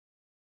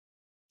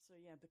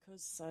Yeah,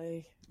 because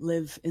I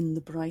live in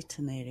the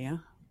Brighton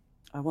area,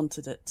 I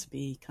wanted it to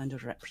be kind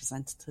of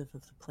representative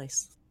of the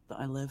place that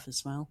I live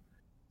as well.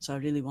 So I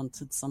really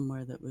wanted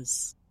somewhere that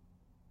was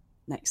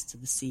next to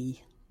the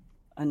sea.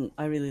 And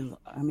I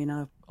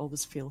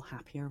always feel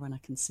happier when I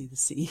can see the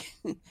sea.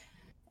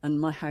 And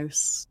my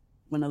house,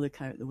 when I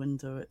look out the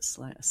window, it's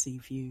like a sea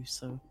view.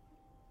 So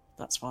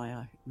that's why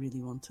I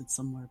really wanted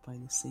somewhere by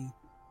the sea.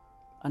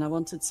 And I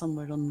wanted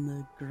somewhere on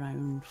the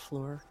ground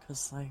floor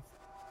because I've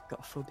got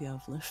a phobia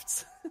of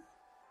lifts.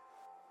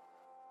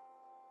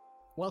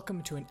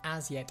 Welcome to an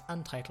as-yet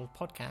untitled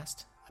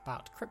podcast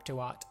about crypto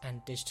art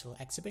and digital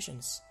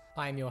exhibitions.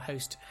 I am your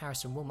host,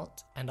 Harrison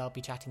Wilmot, and I'll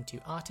be chatting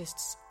to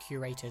artists,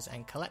 curators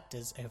and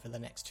collectors over the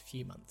next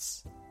few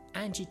months.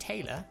 Angie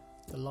Taylor,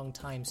 the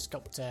longtime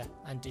sculptor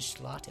and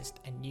digital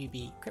artist and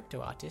newbie crypto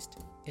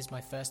artist, is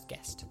my first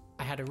guest.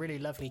 I had a really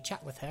lovely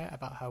chat with her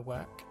about her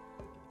work,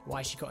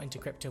 why she got into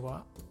crypto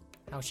art,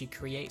 how she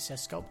creates her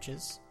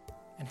sculptures,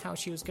 and how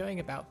she was going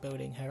about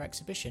building her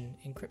exhibition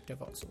in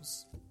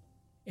CryptoVoxels.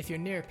 If you're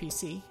near a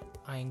PC,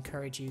 I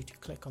encourage you to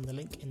click on the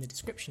link in the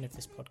description of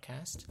this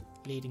podcast,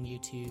 leading you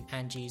to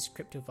Angie's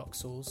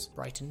CryptoVoxels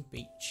Brighton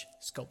Beach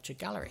Sculpture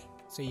Gallery,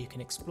 so you can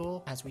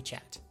explore as we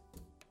chat.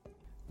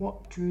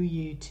 What drew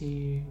you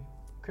to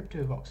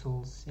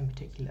CryptoVoxels in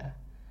particular?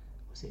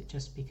 Was it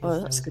just because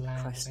there was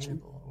land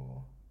available?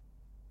 Or?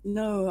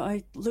 No,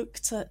 I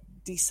looked at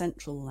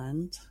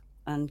Decentraland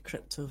and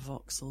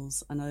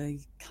CryptoVoxels, and I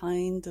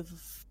kind of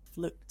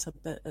looked a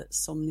bit at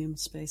Somnium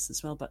Space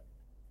as well, but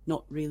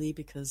not really,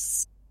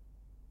 because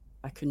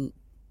I couldn't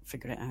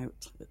figure it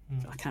out.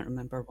 I can't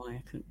remember why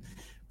I couldn't.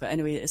 But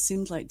anyway, it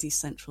seemed like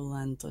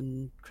Decentraland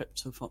and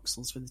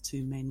CryptoVoxels were the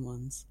two main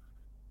ones.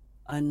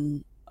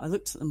 And I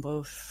looked at them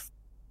both.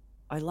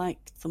 I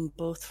liked them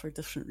both for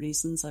different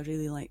reasons. I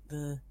really like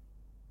the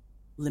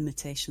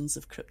limitations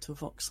of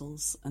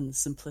CryptoVoxels and the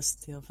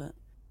simplicity of it.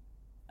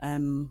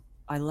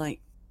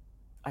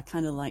 I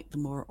kind of like the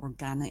more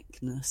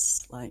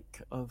organicness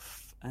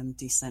of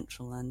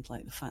Decentraland,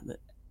 like the fact that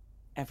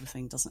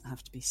everything doesn't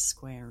have to be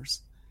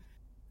squares,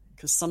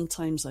 because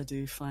sometimes I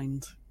do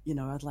find,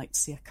 I'd like to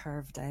see a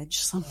curved edge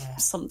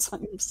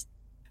sometimes.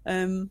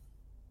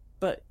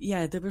 But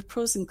yeah, there were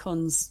pros and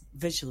cons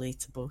visually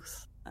to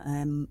both.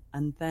 And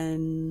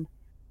then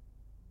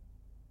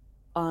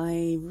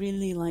I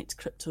really liked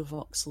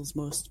CryptoVoxels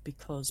most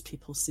because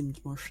people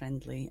seemed more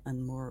friendly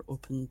and more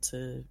open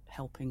to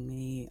helping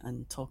me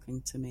and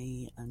talking to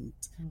me. And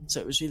so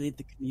it was really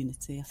the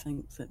community, I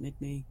think, that made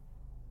me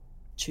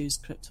choose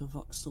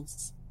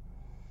CryptoVoxels.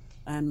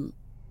 And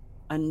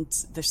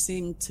there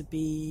seemed to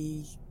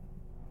be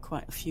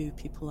quite a few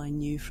people I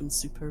knew from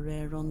Super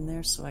Rare on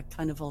there, so I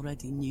kind of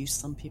already knew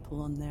some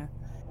people on there,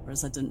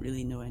 whereas I didn't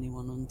really know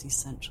anyone on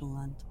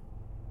Decentraland.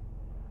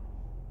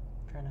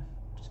 Fair enough.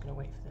 Just going to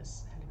wait for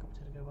this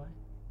helicopter to go by.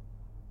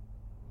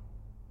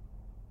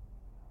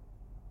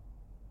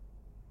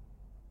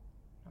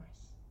 Nice.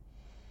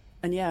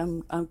 And yeah,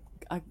 I'm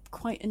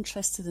quite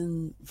interested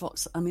in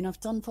voxel. I mean, I've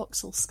done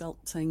voxel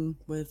sculpting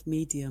with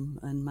Medium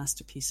and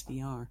Masterpiece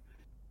VR,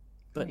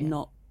 but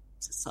not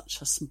to such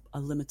a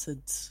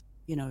limited,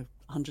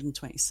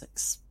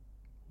 126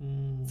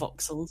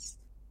 voxels.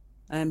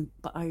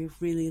 But I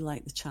really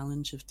like the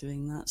challenge of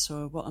doing that.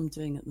 So what I'm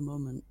doing at the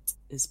moment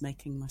is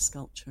making my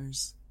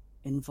sculptures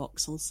in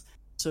voxels.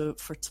 So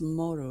for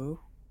tomorrow,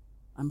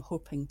 I'm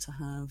hoping to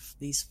have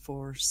these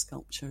 4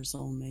 sculptures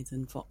all made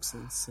in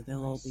voxels, so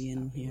they'll all be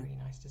in here. Really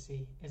nice to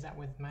see. Is that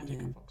with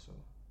Magica Voxel?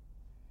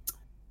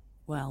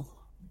 Well,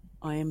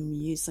 I am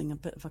using a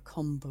bit of a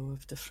combo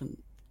of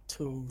different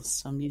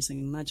tools. I'm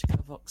using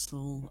Magica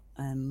Voxel,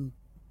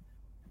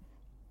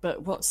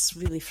 but what's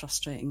really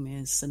frustrating me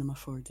is Cinema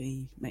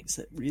 4D makes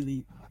it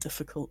really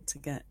difficult to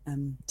get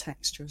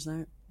textures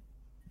out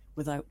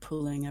without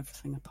pulling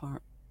everything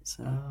apart.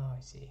 So I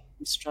see.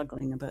 I'm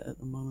struggling a bit at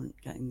the moment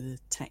getting the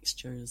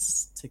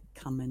textures to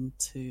come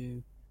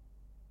into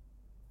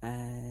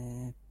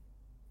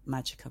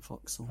Magica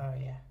Voxel. Oh,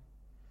 yeah.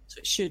 So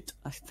it should,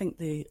 I think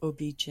the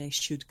OBJ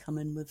should come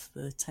in with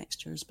the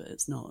textures, but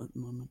it's not at the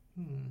moment.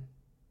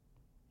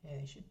 Yeah,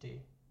 they should do.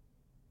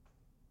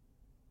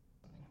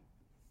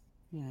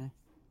 Yeah.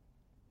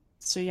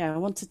 So yeah, I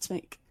wanted to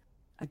make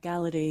a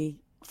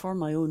gallery for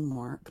my own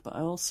work, but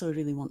I also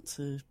really want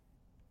to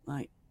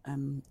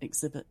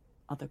exhibit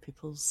other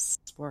people's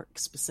work,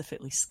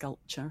 specifically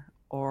sculpture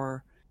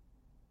or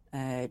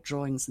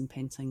drawings and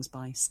paintings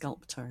by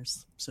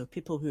sculptors. So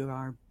people who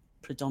are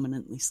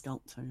predominantly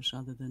sculptors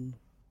rather than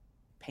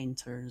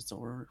painters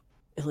or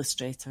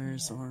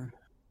illustrators or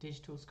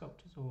digital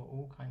sculptors, or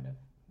all kind of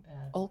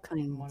all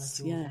kinds.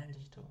 And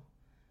digital.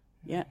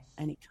 Yeah, Nice.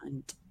 any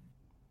kind.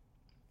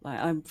 Like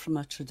I'm from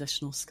a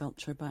traditional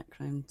sculpture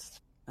background,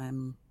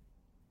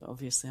 but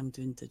obviously I'm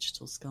doing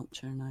digital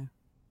sculpture now.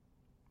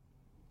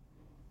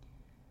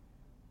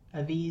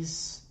 Are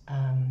these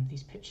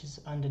pictures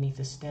underneath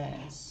the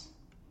stairs?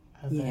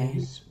 Are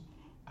those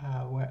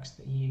works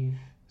that you've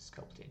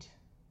sculpted?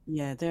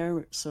 Yeah,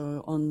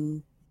 so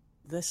on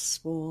this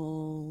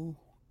wall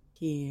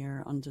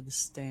here under the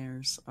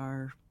stairs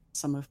are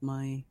some of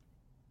my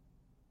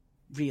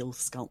real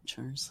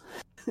sculptures,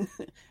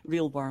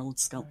 real world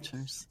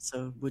sculptures. Nice.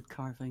 So wood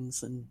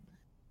carvings and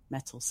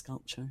metal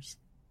sculptures.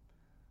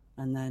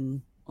 And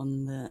then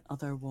on the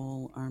other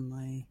wall are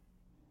my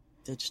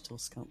digital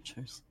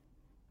sculptures,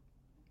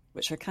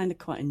 which are kind of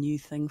quite a new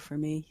thing for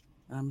me.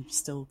 I'm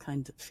still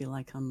kind of feel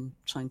like I'm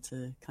trying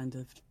to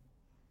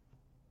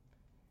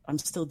I'm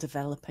still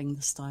developing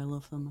the style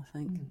of them, I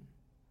think.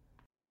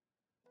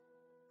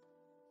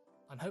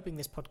 I'm hoping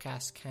this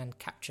podcast can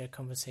capture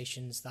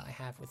conversations that I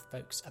have with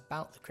folks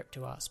about the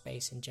crypto art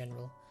space in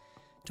general,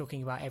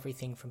 talking about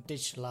everything from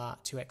digital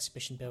art to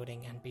exhibition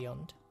building and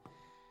beyond.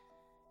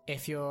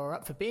 If you're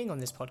up for being on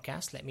this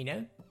podcast, let me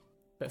know.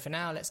 But for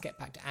now, let's get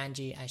back to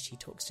Angie as she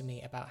talks to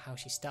me about how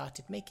she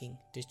started making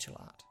digital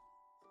art.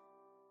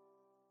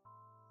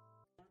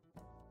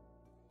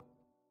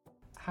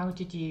 How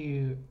did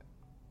you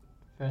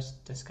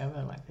first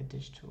discover like the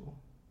digital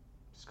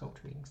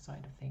sculpturing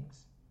side of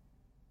things?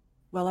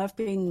 Well, I've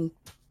been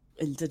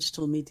in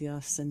digital media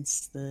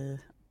since the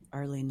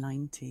early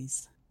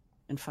 90s.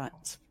 In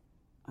fact,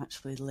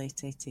 actually the late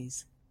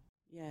 80s.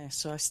 Yeah,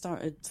 so I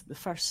started, the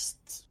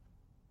first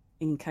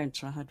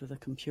encounter I had with a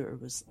computer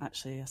was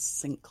actually a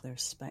Sinclair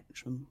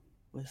Spectrum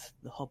with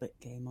the Hobbit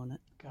game on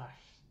it. Gosh,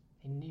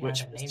 they knew how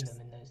to name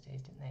them in those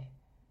days, didn't they?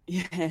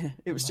 Yeah,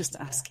 it was just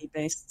ASCII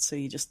based, so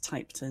you just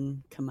typed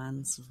in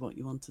commands of what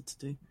you wanted to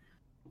do.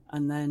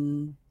 And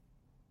then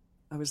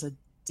I was a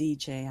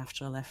DJ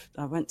after I left.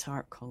 I went to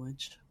art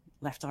college,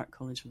 left art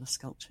college with a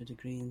sculpture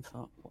degree and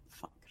thought, what the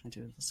fuck can I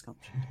do with a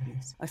sculpture degree?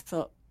 I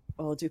thought,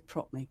 oh, I'll do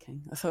prop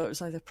making. I thought it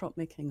was either prop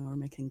making or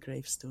making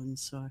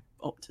gravestones, so I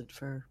opted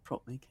for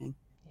prop making.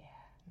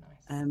 Yeah,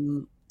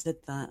 nice. Did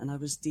that, and I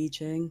was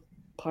DJing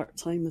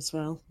part-time as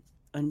well.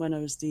 And when I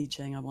was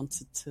DJing,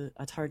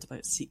 I'd heard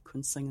about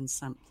sequencing and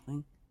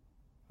sampling,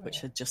 which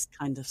had just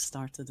kind of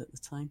started at the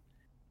time.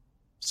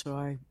 So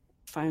I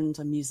found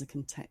a music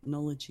and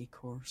technology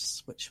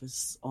course, which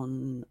was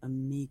on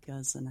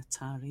Amigas and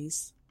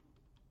Ataris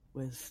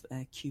with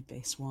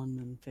Cubase One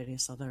and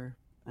various other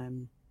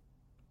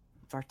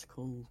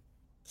vertical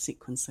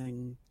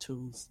sequencing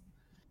tools.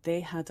 They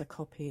had a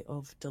copy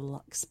of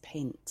Deluxe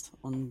Paint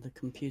on the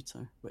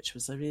computer, which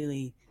was a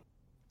really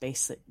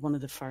basic, one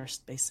of the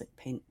first basic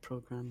paint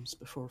programs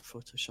before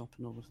Photoshop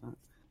and all of that.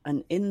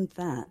 And in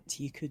that,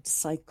 you could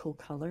cycle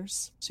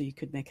colors. So you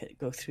could make it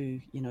go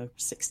through,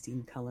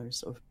 16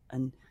 colors,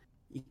 and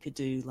you could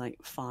do like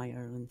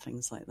fire and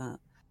things like that.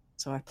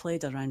 So I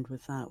played around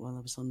with that while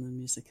I was on the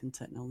music and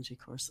technology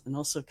course. And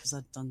also because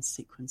I'd done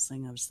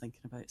sequencing, I was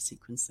thinking about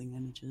sequencing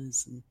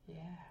images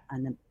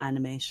and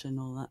animation,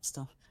 all that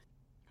stuff.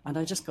 And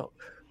I just got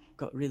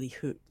really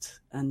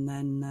hooked, and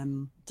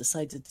then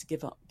decided to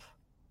give up.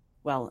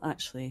 Well,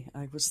 actually,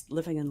 I was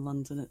living in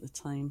London at the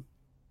time,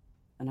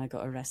 and I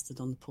got arrested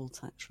on the poll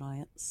tax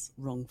riots,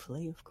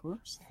 wrongfully, of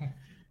course.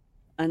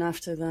 And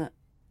after that,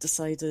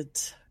 decided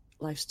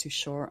life's too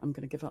short, I'm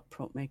going to give up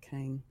prop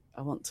making.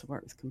 I want to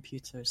work with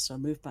computers. So I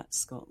moved back to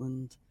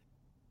Scotland,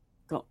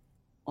 got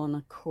on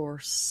a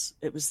course.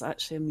 It was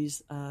actually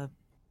a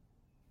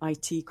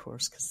IT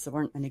course, because there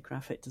weren't any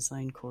graphic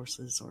design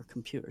courses or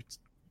computer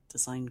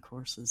design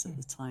courses at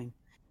the time.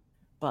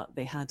 But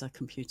they had a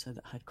computer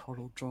that had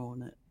Corel Draw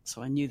on it,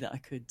 so I knew that I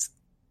could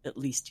at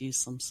least use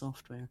some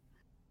software.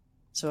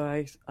 So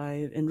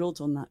I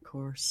enrolled on that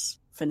course,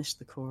 finished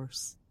the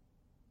course.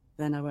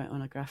 Then I went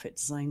on a graphic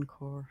design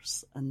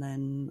course, and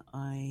then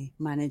I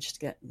managed to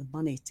get the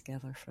money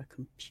together for a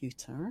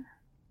computer.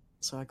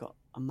 So I got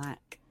a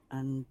Mac,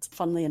 and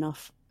funnily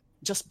enough,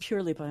 just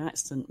purely by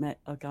accident, met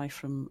a guy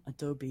from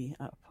Adobe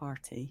at a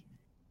party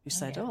who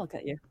said, I'll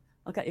get you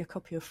a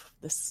copy of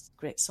this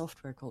great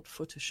software called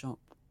Photoshop.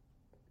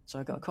 So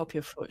I got a copy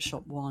of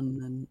Photoshop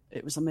 1, and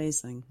it was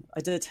amazing.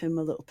 I did him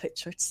a little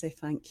picture to say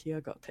thank you.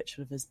 I got a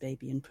picture of his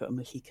baby and put a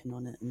Mohican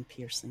on it and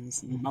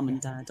piercings and mum and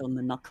dad on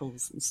the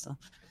knuckles and stuff.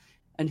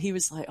 And he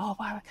was like, oh,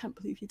 wow, I can't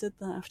believe you did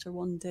that after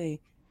one day.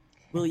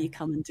 Will you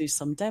come and do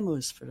some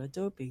demos for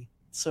Adobe?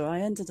 So I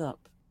ended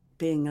up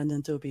being an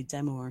Adobe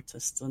demo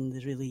artist in the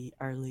really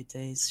early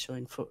days,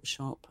 showing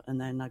Photoshop. And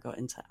then I got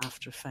into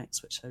After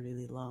Effects, which I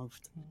really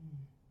loved.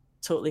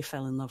 Totally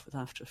fell in love with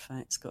After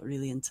Effects, got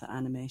really into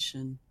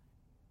animation,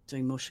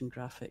 doing motion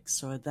graphics.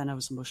 So then I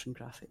was a motion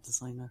graphic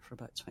designer for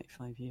about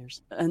 25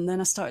 years. And then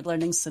I started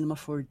learning Cinema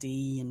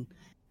 4D and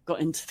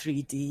got into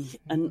 3D.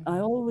 And I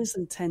always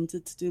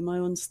intended to do my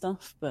own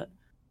stuff, but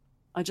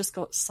I just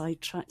got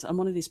sidetracked. I'm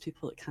one of these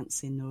people that can't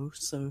say no.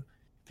 So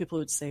people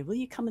would say, will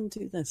you come and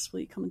do this?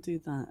 Will you come and do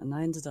that? And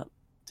I ended up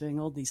doing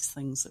all these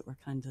things that were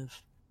kind of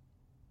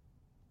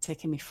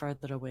taking me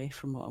further away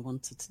from what I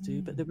wanted to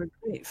do. But they were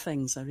great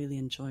things. I really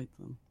enjoyed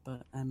them.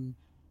 But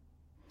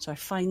so I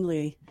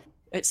finally...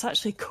 It's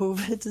actually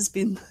COVID has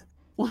been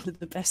one of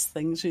the best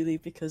things, really,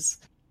 because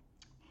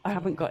I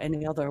haven't got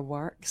any other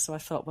work. So I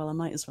thought, well, I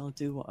might as well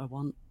do what I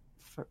want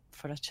for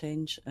a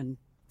change and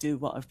do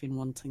what I've been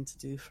wanting to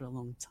do for a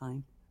long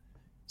time.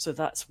 So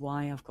that's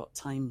why I've got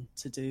time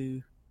to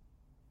do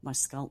my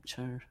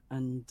sculpture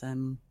and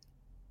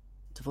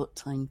devote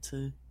time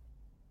to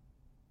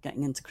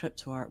getting into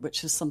crypto art,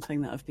 which is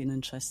something that I've been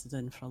interested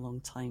in for a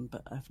long time,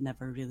 but I've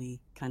never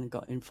really kind of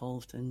got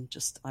involved in,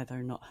 just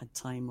either not had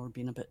time or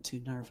been a bit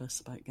too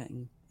nervous about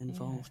getting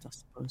involved, I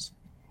suppose.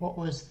 What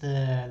was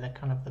the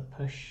kind of the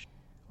push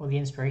or the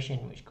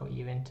inspiration which got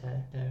you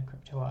into the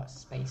crypto art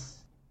space?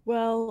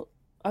 Well,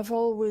 I've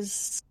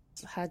always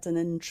had an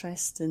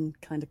interest in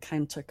kind of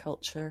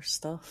counterculture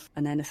stuff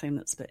and anything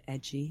that's a bit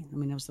edgy. I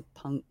mean, I was a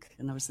punk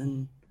and I was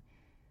in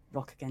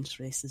Rock Against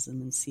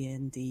Racism and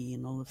CND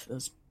and all of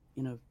those,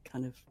 you know,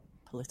 kind of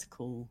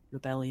political,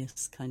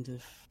 rebellious, kind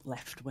of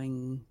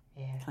left-wing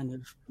kind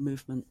of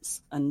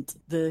movements. And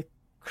the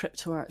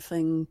crypto art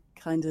thing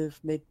kind of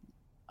made...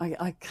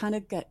 I kind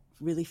of get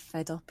really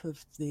fed up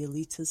of the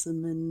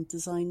elitism in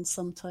design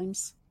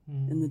sometimes,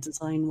 in the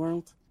design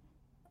world.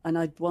 And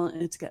I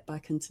wanted to get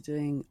back into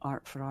doing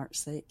art for art's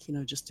sake, you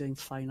know, just doing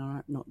fine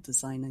art, not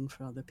designing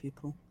for other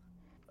people.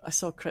 I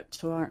saw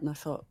crypto art and I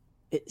thought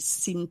it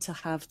seemed to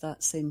have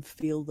that same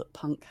feel that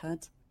punk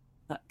had,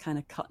 that kind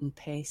of cut and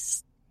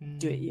paste,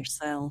 do it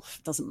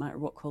yourself, doesn't matter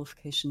what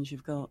qualifications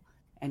you've got,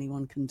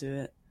 anyone can do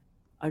it.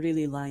 I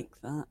really like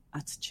that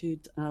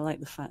attitude, and I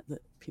like the fact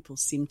that people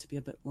seem to be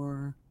a bit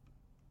more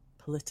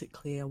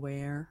politically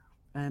aware.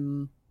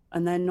 And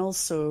then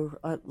also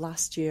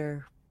last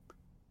year,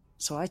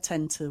 so I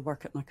tend to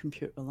work at my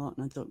computer a lot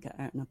and I don't get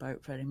out and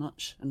about very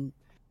much. And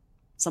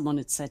someone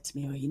had said to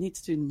me, oh, you need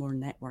to do more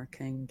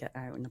networking, get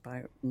out and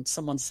about. And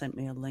someone sent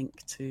me a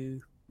link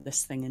to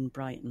this thing in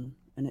Brighton,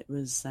 and it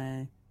was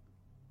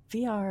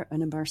VR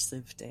and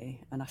Immersive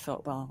Day. And I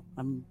thought, well,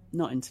 I'm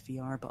not into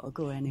VR, but I'll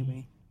go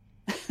anyway.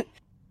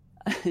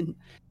 And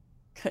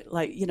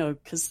like, you know,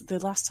 because the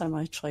last time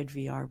I tried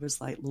VR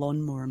was like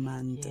Lawnmower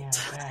Man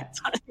at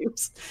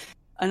times.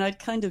 And I'd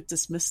kind of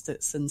dismissed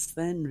it since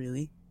then,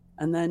 really.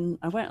 And then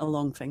I went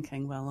along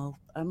thinking, well,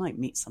 I might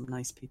meet some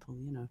nice people,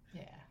 you know.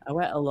 Yeah. I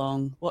went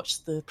along,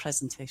 watched the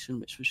presentation,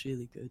 which was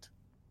really good.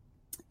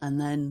 And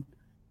then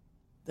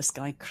this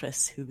guy,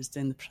 Chris, who was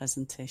doing the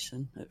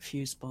presentation at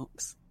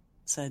Fusebox,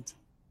 said,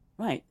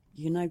 right,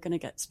 you're now going to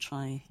get to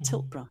try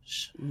Tilt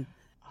Brush.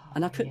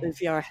 And I put the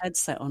VR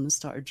headset on and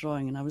started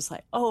drawing, and I was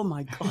like, oh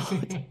my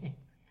God.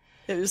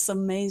 It was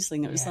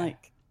amazing. It was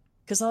like,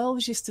 because I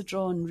always used to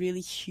draw on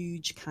really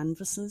huge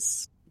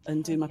canvases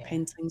and do my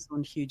paintings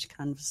on huge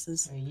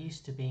canvases. So you're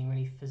used to being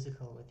really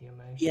physical with your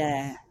emotions.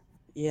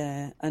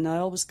 Yeah. And I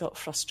always got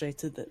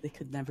frustrated that they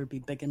could never be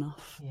big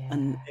enough. Yeah.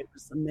 And it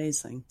was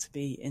amazing to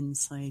be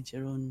inside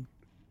your own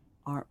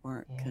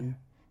artwork. Yeah. And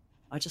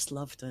I just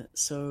loved it.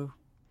 So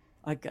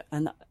I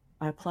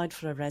applied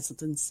for a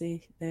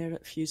residency there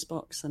at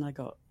Fusebox, and I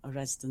got a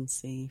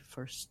residency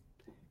for,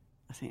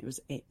 I think it was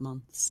 8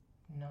 months.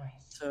 Nice.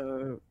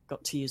 So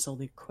got to use all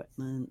the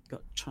equipment,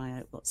 got to try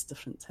out lots of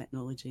different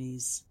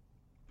technologies.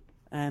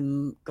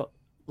 Got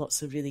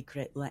lots of really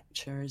great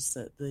lectures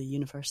at the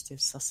University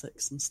of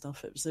Sussex and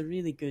stuff. It was a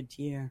really good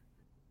year.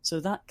 So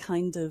that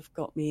kind of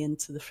got me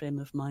into the frame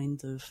of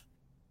mind of,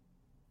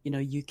 you know,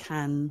 you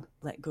can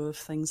let go of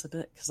things a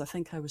bit, because I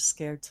think I was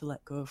scared to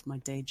let go of my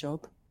day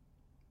job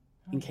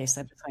in case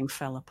everything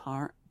fell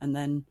apart. And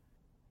then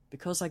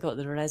because I got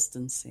the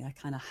residency, I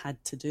kind of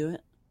had to do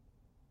it.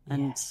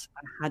 And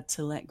I had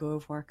to let go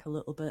of work a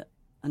little bit.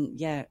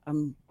 And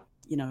I'm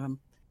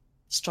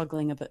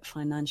struggling a bit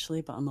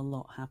financially, but I'm a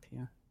lot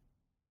happier.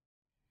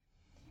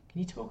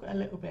 Can you talk a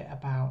little bit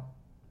about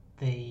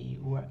the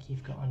work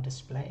you've got on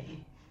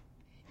display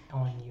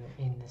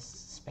in this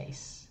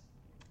space,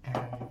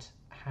 and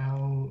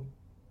how,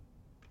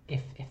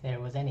 if there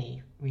was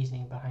any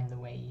reasoning behind the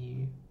way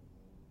you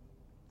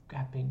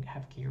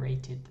have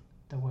curated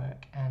the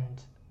work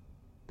and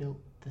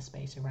built the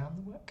space around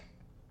the work?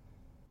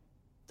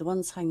 The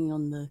ones hanging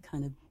on the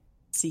kind of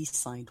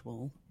seaside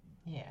wall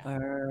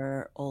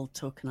are all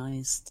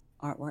tokenized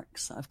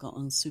artworks that I've got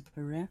on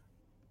Super Rare.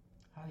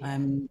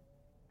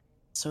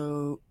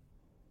 So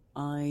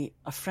a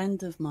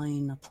friend of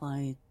mine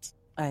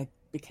I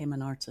became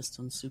an artist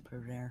on Super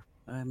Rare.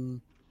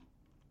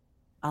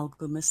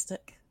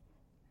 Algomystic,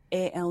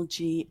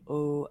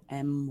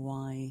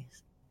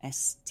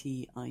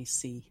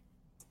 ALGOMYSTIC.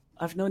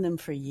 I've known him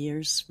for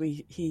years.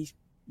 He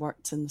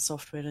worked in the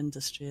software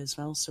industry as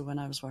well. So when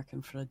I was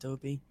working for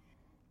Adobe,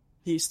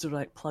 he used to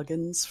write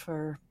plugins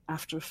for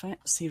After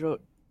Effects. He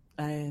wrote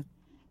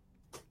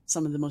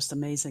some of the most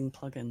amazing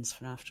plugins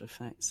for After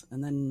Effects.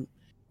 And then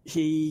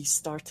he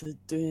started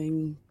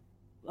doing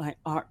like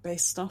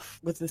art-based stuff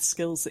with the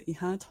skills that he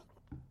had.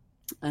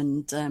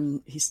 And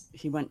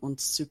he went on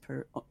to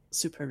Super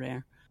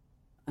Rare.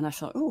 And I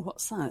thought, oh,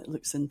 what's that? It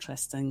looks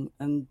interesting.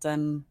 And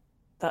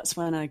that's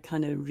when I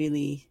kind of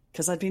really...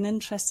 Because I'd been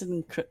interested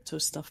in crypto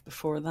stuff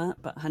before that,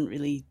 but hadn't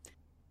really...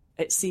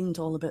 It seemed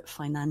all a bit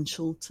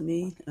financial to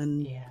me.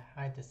 And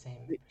I had the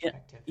same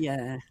perspective.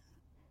 Yeah,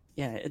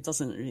 it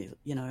doesn't really...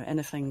 You know,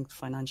 anything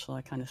financial,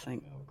 I kind of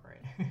think... Oh,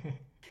 great.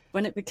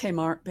 When it became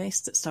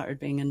art-based, it started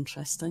being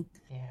interesting.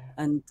 Yeah.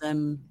 And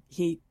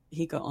he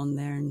got on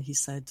there and he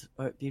said,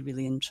 oh, it'd be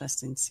really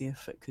interesting to see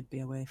if it could be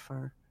a way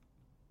for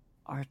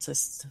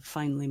artists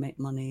finally make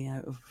money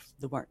out of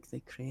the work they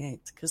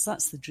create, because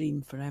that's the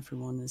dream for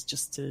everyone, is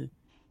just to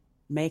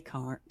make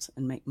art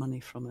and make money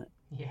from it.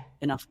 Yeah.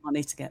 Enough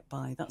money to get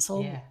by. That's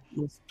all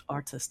most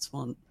artists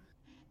want.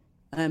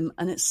 And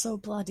it's so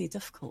bloody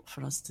difficult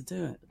for us to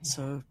do it. Yeah.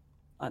 So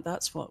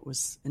that's what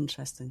was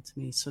interesting to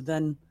me. So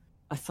then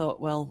I thought,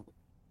 well,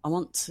 I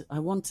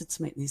wanted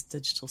to make these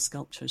digital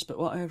sculptures, but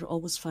what I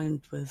always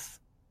found with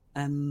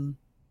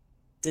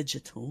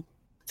digital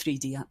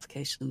 3D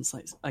applications,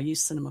 like I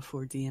use Cinema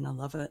 4D and I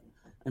love it,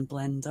 and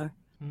Blender,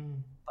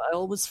 but I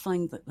always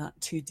find that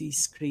 2D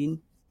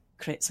screen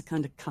creates a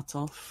kind of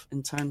cut-off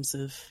in terms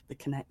of the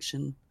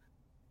connection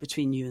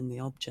between you and the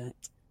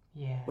object.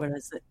 Yeah.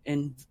 Whereas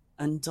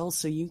and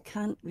also you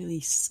can't really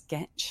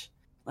sketch.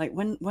 Like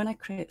when I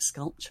create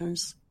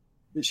sculptures,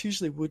 it's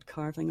usually wood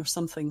carving or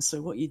something.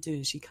 So what you do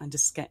is you kind of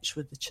sketch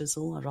with the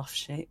chisel a rough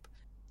shape.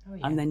 Oh,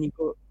 yeah. And then you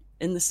go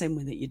in the same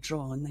way that you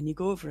draw, and then you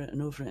go over it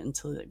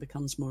until it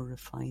becomes more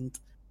refined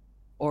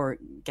or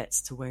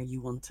gets to where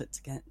you want it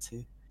to get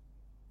to.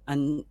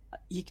 And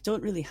you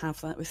don't really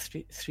have that with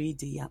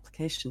 3D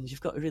applications.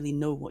 You've got to really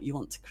know what you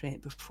want to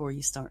create before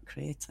you start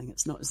creating.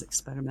 It's not as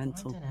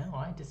experimental. I don't know.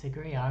 I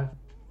disagree. I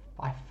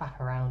faff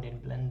around in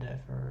Blender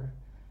for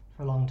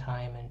a long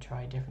time and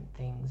try different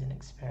things and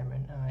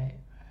experiment. I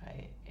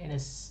in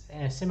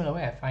a similar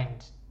way, I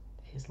find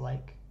it's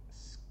like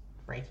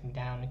breaking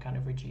down and kind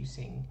of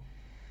reducing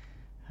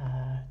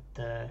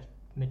the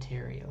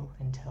material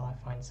until I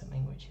find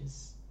something which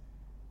is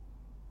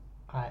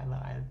I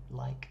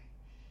like.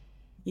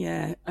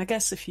 Yeah, I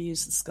guess if you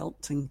use the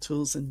sculpting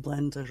tools in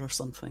Blender or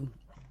something,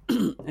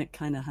 it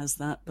kind of has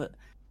that, but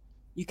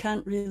you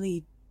can't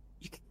really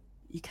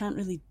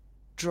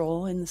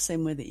draw in the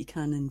same way that you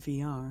can in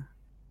VR.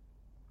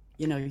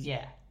 You know.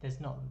 Yeah, there's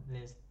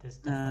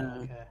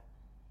definitely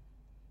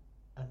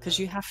like because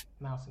you have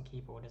mouse and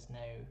keyboard, there's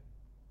no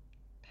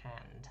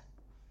hand.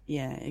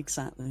 Yeah,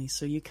 exactly.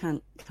 So you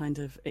can't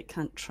it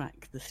can't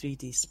track the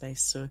 3D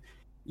space. So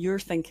you're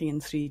thinking in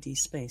 3D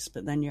space,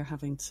 but then you're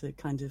having to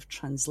kind of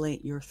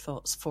translate your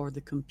thoughts for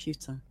the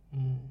computer.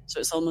 So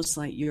it's almost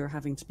like you're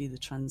having to be the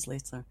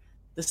translator.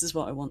 This is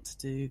what I want to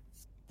do.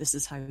 This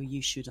is how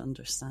you should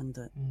understand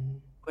it.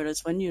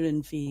 Whereas when you're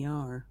in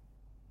VR,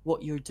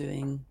 what you're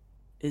doing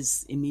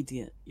is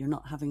immediate. You're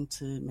not having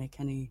to make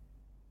any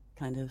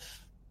kind of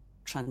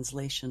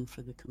translation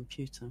for the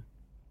computer.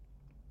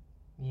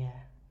 Yeah.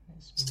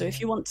 So if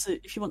you want to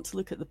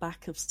look at the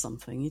back of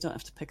something, you don't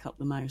have to pick up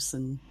the mouse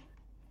and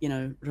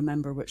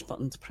remember which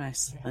button to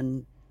press,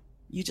 and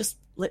you just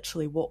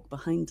literally walk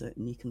behind it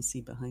and you can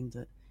see behind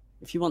it.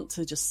 If you want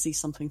to just see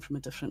something from a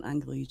different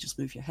angle, you just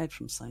move your head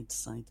from side to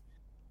side.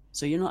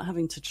 So you're not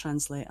having to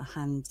translate a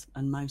hand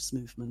and mouse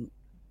movement.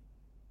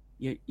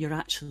 You're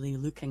actually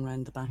looking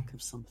around the back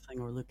of something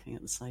or looking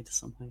at the side of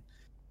something.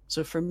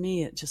 So for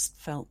me, it just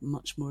felt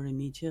much more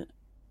immediate.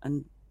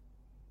 And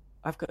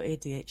I've got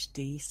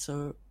ADHD,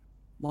 so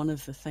one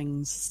of the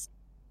things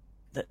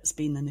that's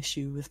been an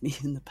issue with me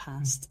in the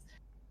past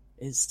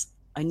is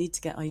I need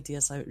to get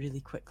ideas out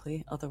really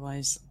quickly.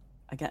 Otherwise,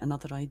 I get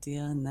another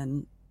idea and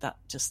then that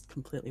just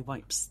completely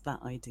wipes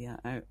that idea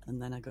out,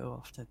 and then I go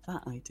off to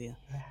that idea.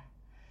 Yeah.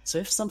 So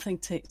if something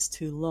takes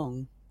too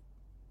long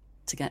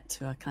to get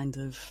to a kind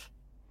of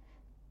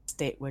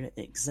state where it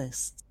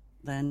exists,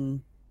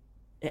 then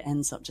it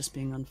ends up just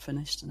being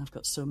unfinished, and I've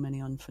got so many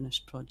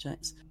unfinished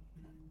projects.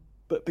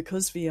 But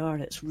because VR,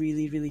 it's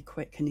really, really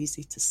quick and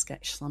easy to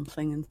sketch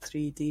something in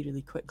 3D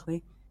really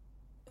quickly.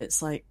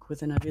 It's like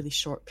within a really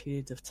short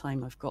period of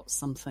time, I've got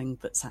something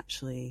that's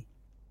actually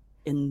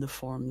in the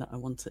form that I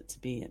want it to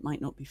be. It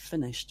might not be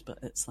finished, but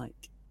it's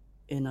like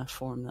in a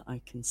form that I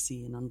can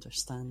see and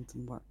understand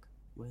and work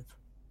with.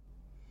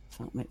 If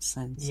that makes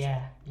sense.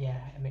 Yeah,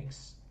 it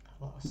makes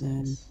a lot of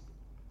sense.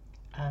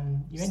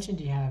 You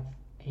mentioned you have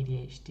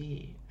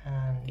ADHD,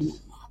 and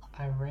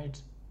I read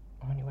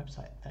on your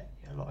website that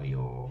a lot of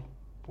your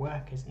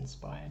work is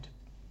inspired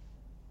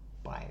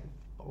by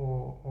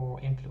or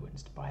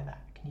influenced by that.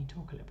 Can you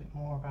talk a little bit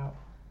more about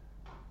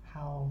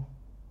how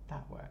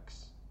that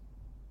works?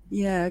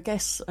 Yeah, I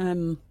guess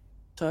so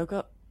I've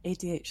got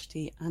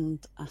ADHD and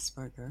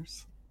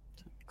Asperger's.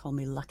 Call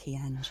me Lucky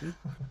Angie.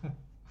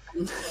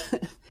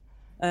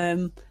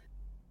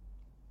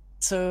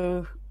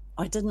 So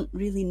I didn't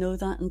really know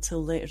that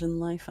until later in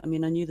life. I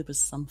mean, I knew there was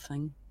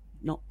something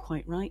not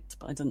quite right,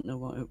 but I didn't know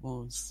what it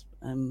was.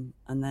 And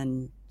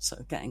then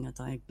sort of getting a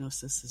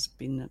diagnosis has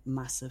been a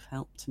massive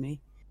help to me,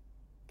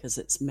 because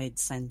it's made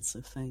sense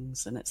of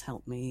things and it's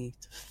helped me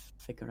to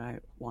figure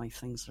out why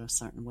things are a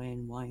certain way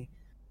and why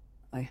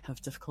I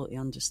have difficulty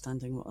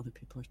understanding what other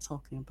people are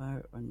talking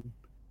about, and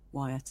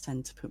why I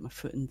tend to put my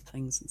foot in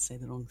things and say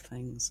the wrong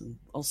things and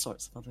all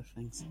sorts of other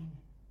things.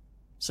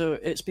 So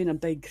it's been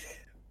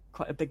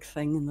quite a big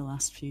thing in the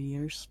last few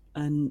years.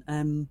 And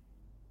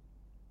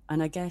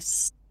I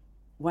guess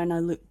when I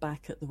look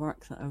back at the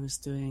work that I was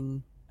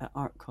doing at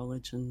art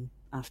college and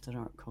after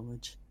art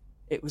college,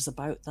 it was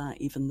about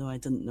that, even though I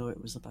didn't know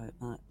it was about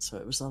that. So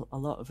it was a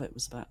lot of it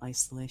was about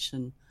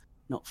isolation,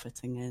 not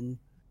fitting in,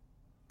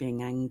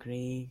 being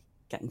angry,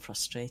 getting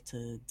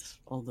frustrated,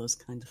 all those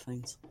kind of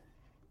things.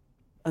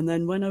 And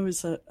then when I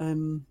was at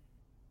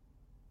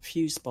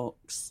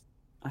Fusebox,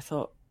 I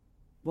thought,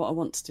 what I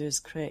want to do is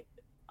create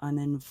an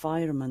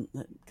environment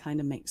that kind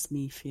of makes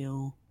me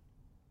feel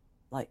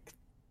like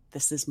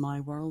this is my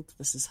world,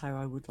 this is how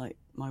I would like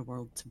my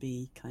world to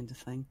be, kind of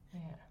thing.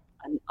 Yeah.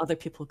 And other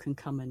people can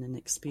come in and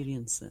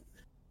experience it.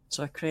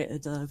 So I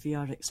created a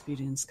VR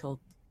experience called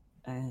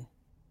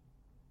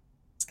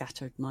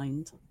Scattered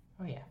Mind.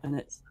 Oh yeah.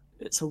 And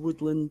it's a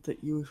woodland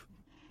that you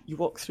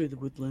walk through the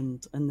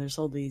woodland, and there's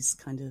all these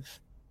kind of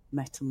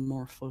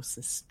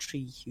metamorphosis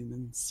tree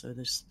humans. So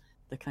there's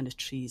the kind of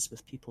trees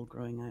with people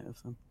growing out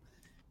of them.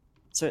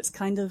 So it's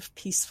kind of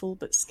peaceful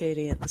but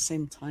scary at the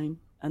same time.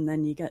 And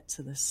then you get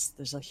to this,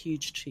 there's a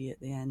huge tree at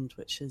the end,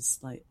 which is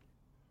like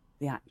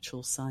the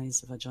actual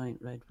size of a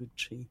giant redwood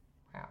tree.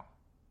 Wow.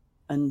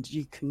 And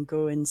you can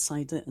go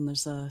inside it, and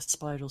there's a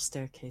spiral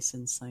staircase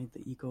inside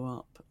that you go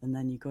up, and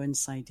then you go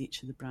inside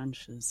each of the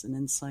branches, and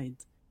inside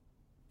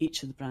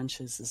each of the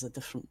branches is a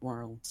different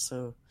world.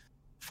 So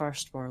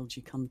first world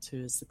you come to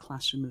is the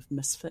Classroom of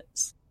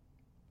Misfits.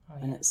 Oh,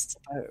 yeah. And it's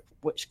about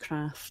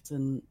witchcraft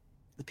and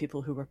the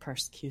people who were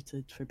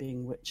persecuted for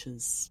being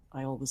witches.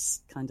 I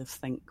always kind of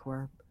think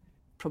were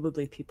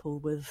probably people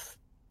with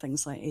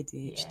things like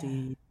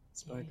ADHD,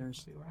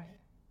 Asperger's. Yeah, right.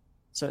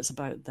 So it's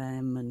about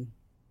them,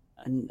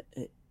 and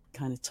it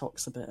kind of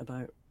talks a bit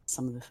about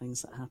some of the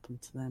things that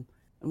happened to them.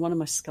 And one of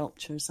my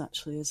sculptures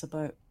actually is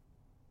about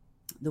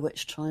the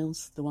witch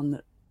trials,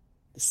 the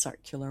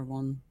circular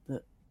one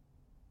that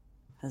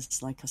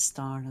has like a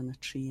star and a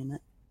tree in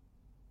it.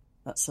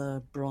 That's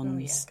a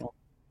bronze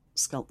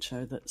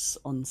sculpture that's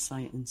on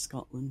site in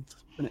Scotland,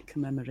 and it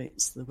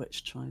commemorates the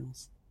witch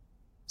trials.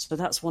 So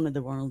that's one of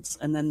the worlds.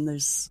 And then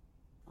there's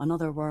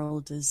another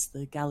world is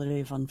the Gallery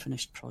of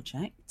Unfinished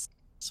Projects.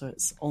 So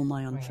it's all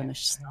my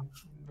unfinished stuff.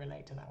 I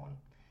relate to that one.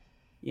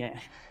 Yeah.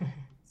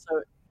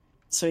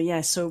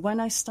 So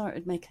when I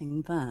started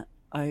making that,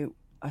 I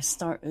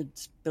started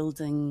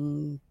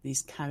building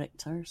these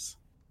characters.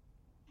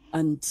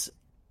 And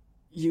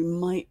you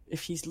might,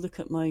 if you look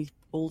at my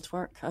old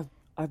work,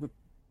 I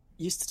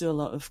used to do a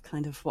lot of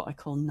kind of what I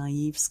call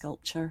naive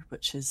sculpture,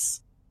 which is,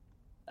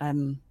 I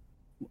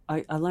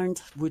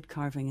learned wood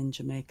carving in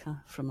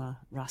Jamaica from a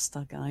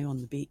Rasta guy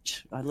on the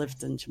beach. I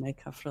lived in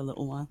Jamaica for a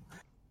little while.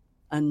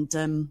 And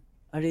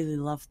I really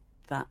loved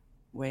that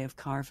way of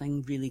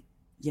carving, really,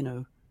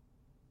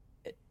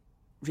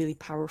 really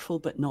powerful,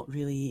 but not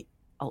really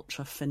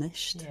ultra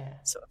finished,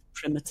 sort of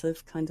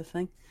primitive kind of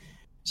thing.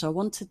 So I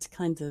wanted to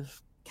kind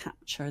of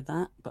capture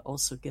that, but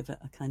also give it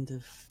a kind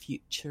of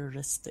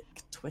futuristic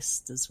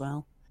twist as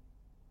well.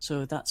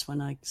 So that's when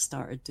I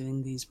started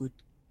doing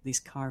these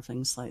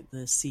carvings, like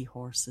the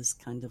seahorse is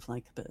kind of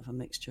like a bit of a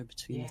mixture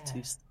between the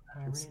two styles. I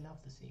really love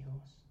the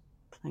seahorse.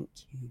 Thank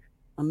you.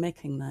 I'm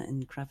making that in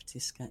Gravity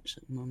Sketch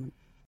at the moment.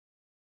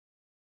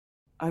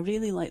 I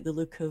really like the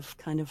look of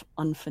kind of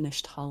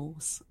unfinished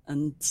hulls,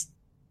 and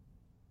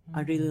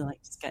I really like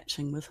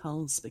sketching with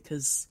hulls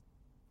because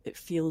it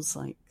feels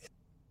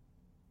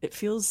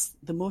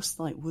the most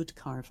like wood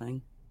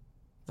carving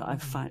that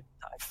I've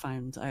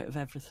found out of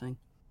everything,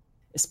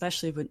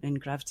 especially in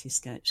Gravity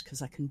Sketch,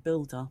 because I can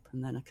build up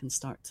and then I can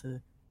start to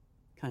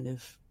kind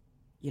of,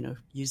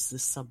 use the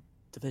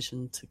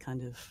subdivision to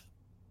kind of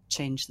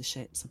change the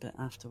shapes a bit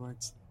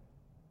afterwards.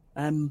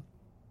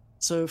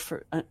 So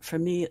for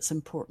me, it's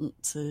important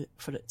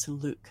for it to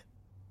look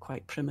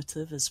quite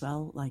primitive as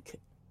well. Like,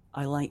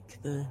 I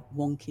like the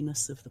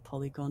wonkiness of the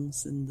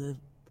polygons in the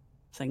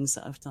things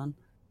that I've done.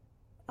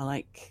 I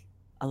like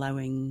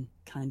allowing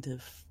kind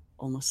of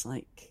almost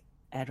like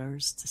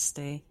errors to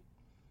stay.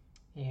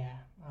 Yeah,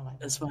 I like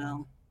that as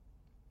well.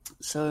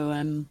 So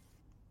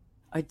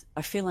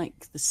I feel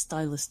like the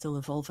style is still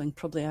evolving.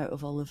 Probably out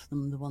of all of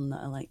them, the one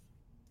that I like,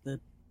 the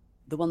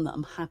one that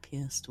I'm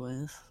happiest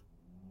with.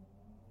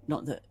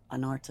 Not that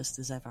an artist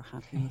is ever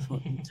happy with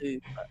what they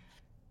do,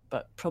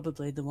 but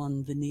probably the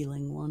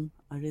kneeling one.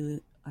 I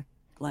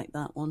like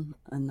that one,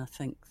 and I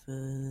think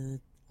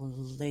the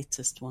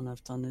latest one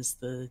I've done is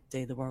the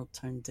Day the World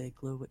Turned Day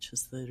Glow, which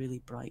is the really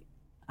bright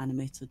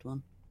animated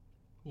one.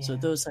 Yeah. So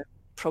those are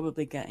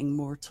probably getting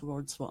more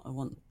towards what I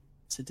want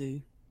to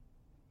do.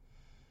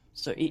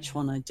 So each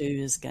one I do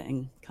is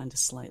getting kind of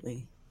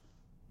slightly...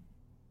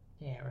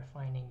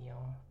 refining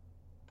your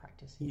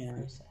practicing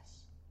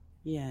process.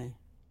 Yeah.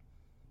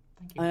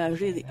 Thank you.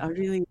 I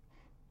really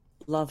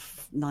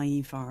love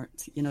naive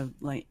art,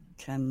 like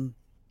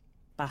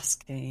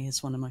Basquiat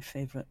is one of my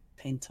favourite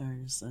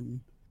painters, and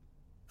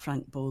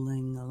Frank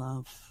Bowling I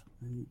love,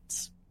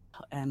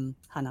 and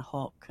Hannah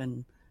Hawke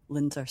and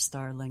Linda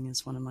Starling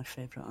is one of my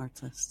favourite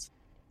artists.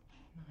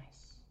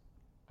 Nice.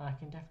 I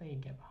can definitely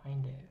get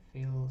behind it. It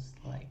feels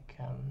like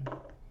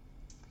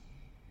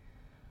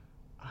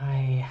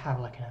I have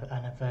like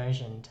an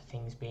aversion to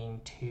things being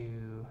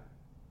too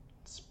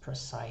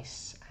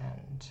precise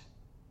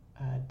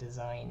and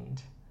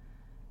designed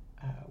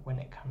when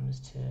it comes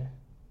to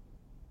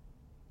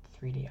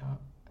 3D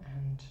art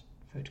and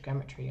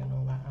photogrammetry and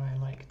all that. And I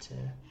like to,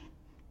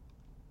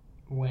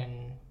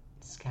 when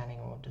scanning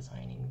or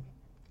designing,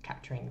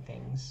 capturing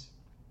things,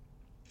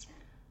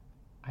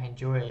 I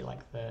enjoy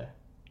like the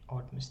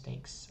odd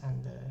mistakes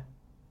and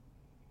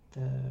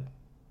the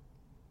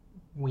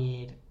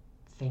weird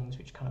things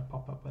which kind of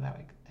pop up without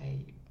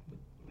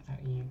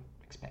you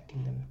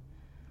expecting them.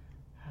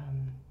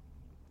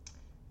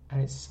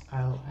 And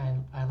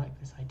I like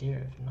this idea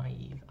of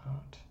naive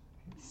art.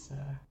 It's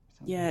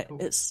yeah, cool.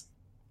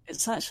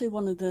 it's actually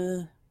one of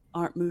the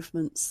art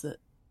movements that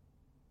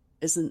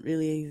isn't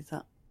really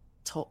that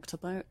talked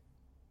about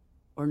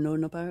or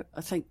known about.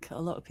 I think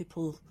a lot of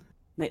people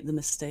make the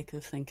mistake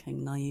of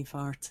thinking naive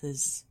art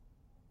is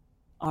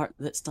art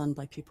that's done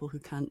by people who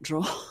can't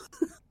draw.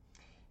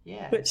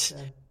 Yeah, which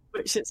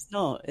it's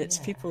not. It's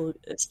yeah. people.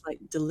 It's like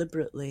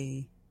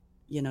deliberately,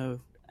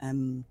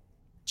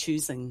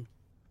 choosing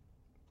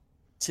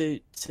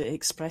to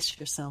express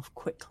yourself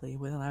quickly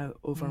without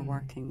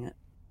overworking it.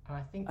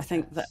 I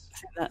think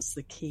that's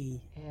the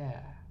key.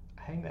 Yeah,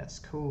 I think that's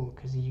cool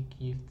because you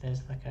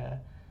there's like a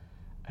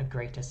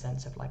greater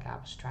sense of like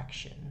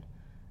abstraction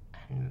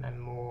and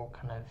more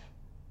kind of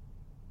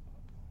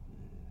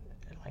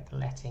like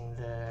letting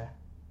the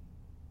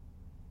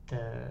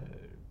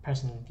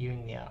person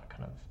viewing the art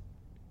kind of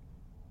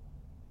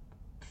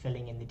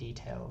filling in the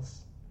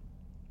details.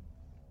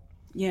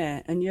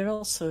 Yeah, and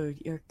you're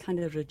kind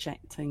of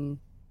rejecting,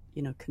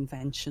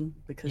 convention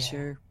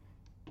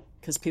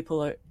because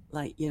people are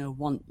like,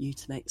 want you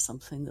to make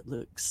something that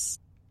looks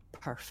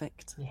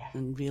perfect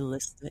and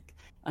realistic.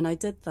 And I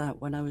did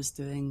that when I was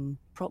doing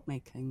prop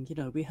making.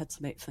 We had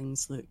to make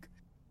things look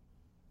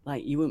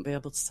like you wouldn't be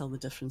able to tell the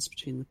difference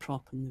between the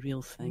prop and the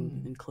real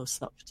thing in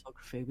close-up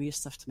photography. We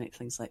used to have to make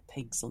things like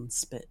pigs on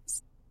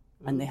spits,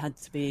 and they had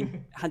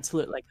to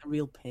look like a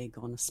real pig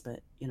on a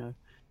spit.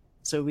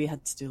 So we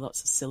had to do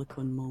lots of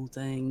silicone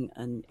molding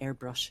and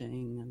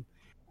airbrushing,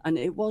 and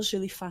it was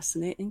really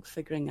fascinating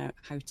figuring out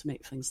how to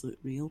make things look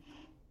real.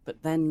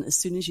 But then as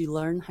soon as you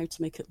learn how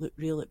to make it look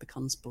real, it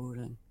becomes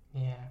boring.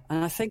 Yeah.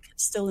 And I think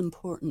it's still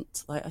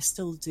important. Like I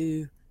still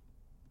do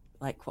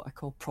like what I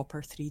call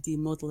proper 3D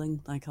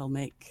modeling. Like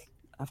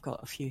I've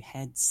got a few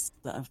heads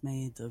that I've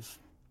made of,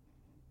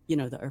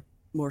 that are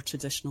more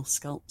traditional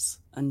sculpts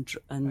and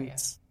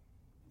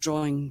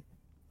drawing.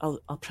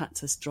 I'll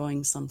practice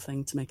drawing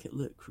something to make it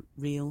look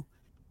real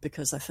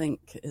because I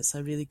think it's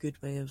a really good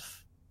way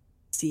of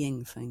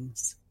seeing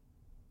things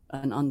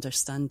and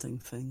understanding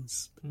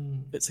things.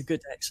 It's a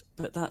good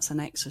but that's an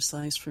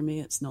exercise for me.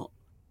 It's not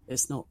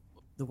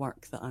the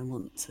work that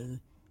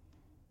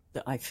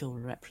I feel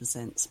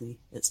represents me.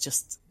 It's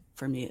just,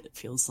 for me, it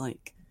feels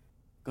like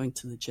going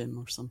to the gym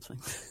or something.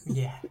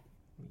 Yeah,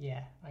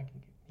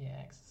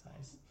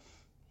 exercise.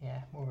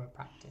 Yeah, more of a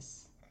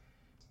practice.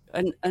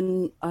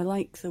 And I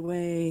like the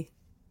way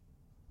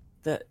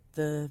that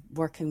the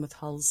working with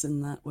hulls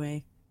in that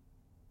way,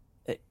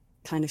 it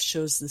kind of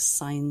shows the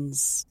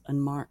signs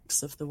and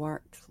marks of the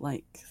work,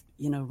 like,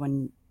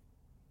 when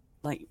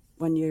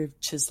you're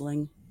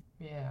chiseling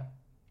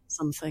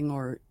something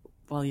or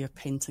while you're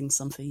painting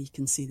something, you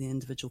can see the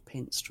individual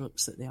paint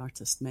strokes that the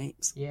artist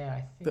makes. Yeah,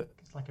 I think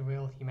it's like a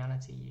real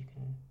humanity.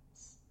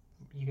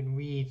 You can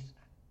read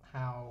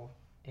how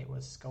it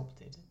was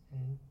sculpted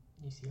and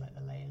you see like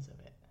the layers of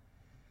it.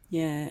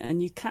 Yeah,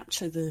 and you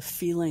capture the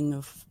feeling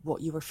of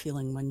what you were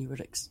feeling when you were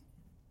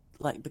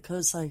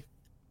because I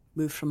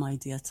move from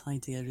idea to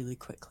idea really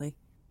quickly,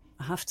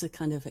 I have to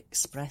kind of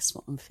express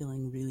what I'm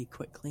feeling really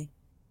quickly.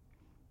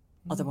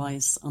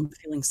 Otherwise, I'm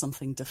feeling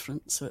something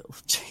different, so it'll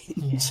change.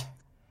 Yeah.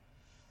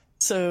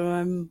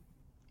 So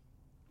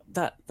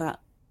that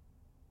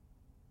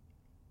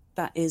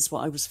is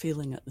what I was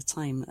feeling at the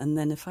time. And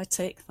then if I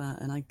take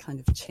that and I kind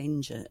of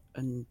change it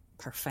and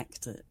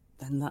perfect it,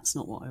 then that's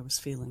not what I was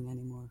feeling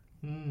anymore.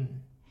 So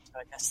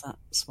I guess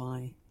that's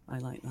why I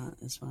like that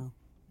as well.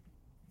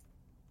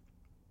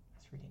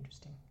 That's really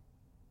interesting.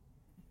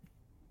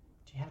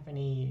 Do you have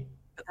any...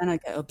 But then I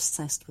get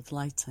obsessed with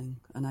lighting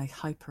and I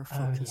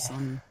hyper-focus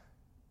on...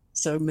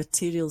 So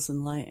materials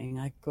and lighting,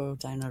 I go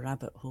down a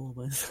rabbit hole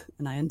with,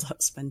 and I end up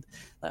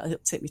it'll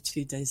take me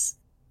 2 days,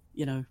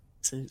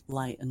 to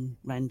light and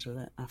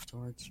render it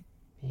afterwards.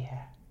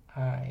 Yeah.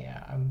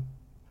 I'm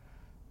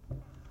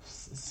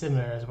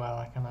similar as well.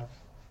 I kind of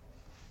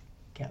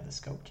get the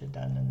sculpture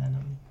done and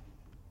then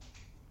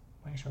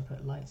where shall I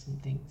put lights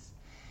and things?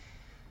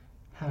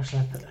 How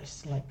shall I put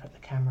the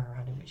camera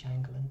around in which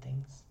angle and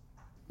things?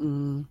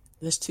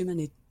 There's too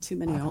many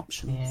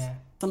options. Yeah.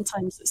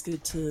 Sometimes it's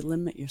good to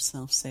limit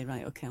yourself. Say,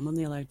 right, okay, I'm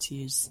only allowed to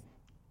use...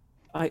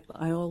 I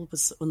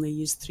always only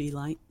use 3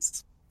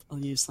 lights.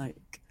 I'll use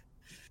like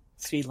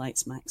 3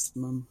 lights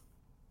maximum.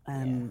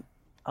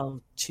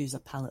 I'll choose a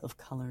palette of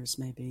colours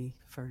maybe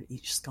for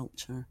each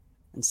sculpture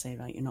and say,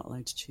 right, you're not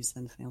allowed to choose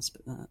anything else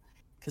but that.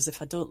 Because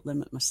if I don't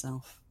limit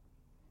myself,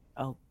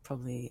 I'll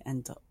probably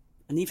end up...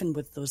 And even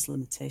with those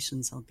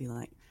limitations, I'll be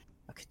like,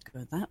 I could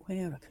go that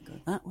way, or I could go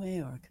that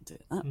way, or I could do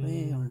it that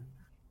way, or...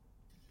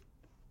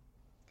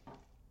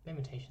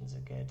 Limitations are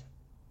good.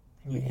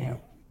 They really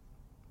help.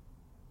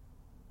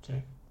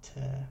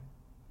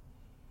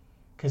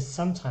 Because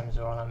sometimes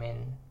while I'm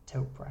in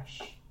Tilt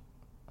Brush,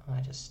 and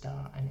I just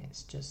start, and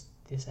it's just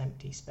this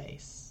empty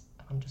space.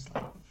 I'm just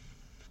like,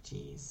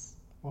 geez,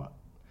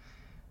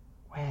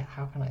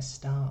 how can I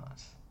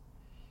start?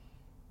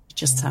 You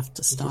just have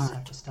to start. You just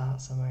have to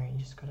start somewhere. You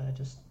just gotta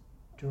just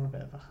draw a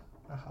bit of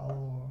a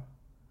hole.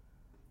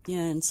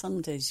 Yeah, and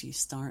some days you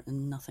start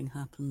and nothing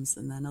happens,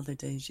 and then other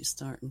days you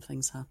start and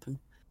things happen.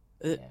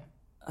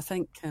 I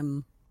think,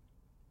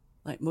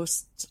 like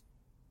most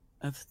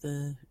of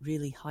the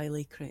really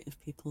highly creative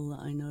people that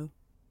I know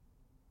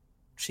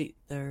treat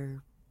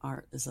their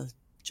art as a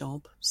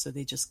job, so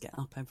they just get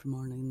up every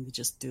morning and they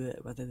just do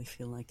it whether they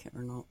feel like it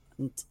or not,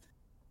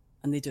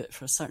 and they do it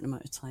for a certain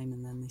amount of time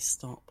and then they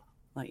stop.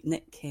 Like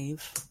Nick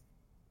Cave,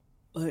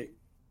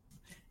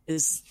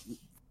 is,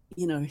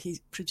 he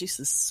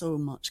produces so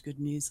much good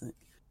music,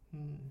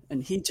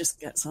 and he just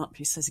gets up.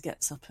 He says he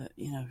gets up at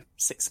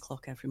 6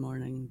 o'clock every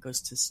morning and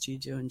goes to the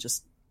studio and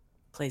just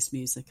plays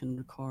music and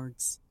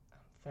records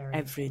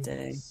every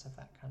day. Of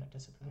that kind of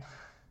discipline.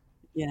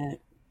 Yeah,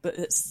 but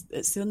it's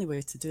the only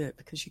way to do it,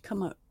 because you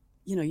come out,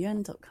 you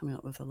end up coming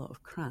up with a lot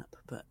of crap,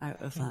 but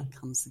out of that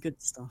comes the good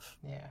stuff.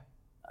 Yeah.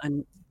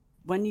 And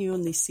when you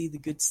only see the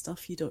good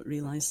stuff, you don't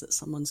realise that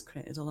someone's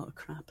created a lot of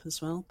crap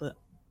as well. But,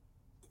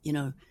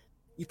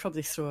 you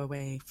probably throw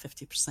away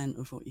 50%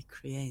 of what you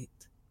create.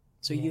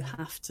 So you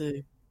have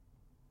to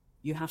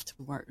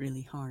work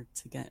really hard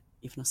to get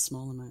even a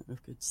small amount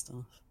of good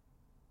stuff.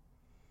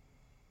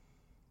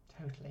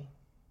 Totally.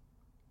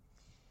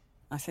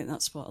 I think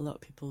that's what a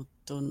lot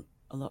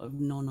of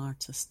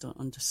non-artists don't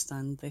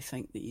understand. They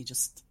think that you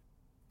just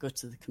go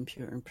to the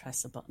computer and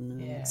press a button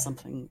and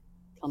something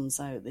comes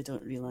out. They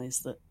don't realise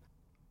that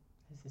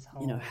there's this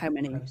whole how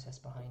many process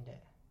behind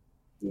it.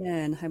 Yeah,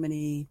 and how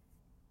many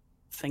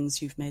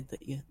things you've made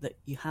that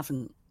you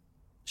haven't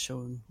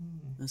shown,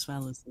 as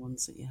well as the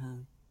ones that you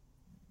have.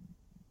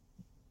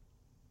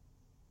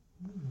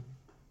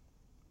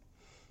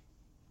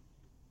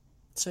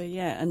 So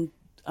and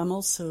I'm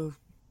also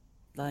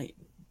like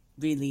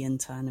really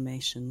into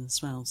animation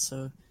as well.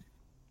 So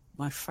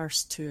my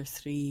first 2 or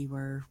 3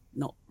 were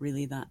not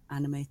really that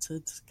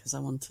animated, because I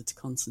wanted to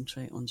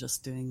concentrate on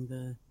just doing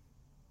the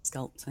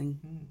sculpting.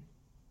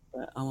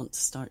 But I want to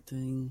start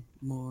doing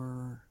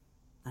more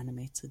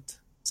animated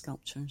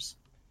sculptures.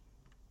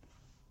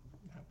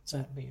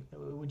 So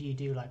would you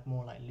do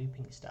more like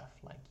looping stuff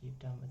like you've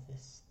done with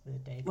the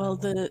Daybell? Well,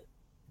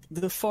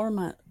 the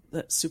format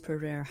that Super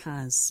Rare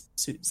has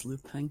suits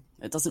looping.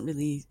 It doesn't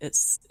really.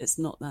 It's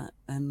not that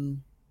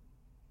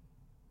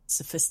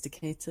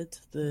sophisticated.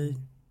 The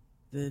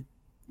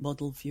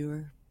model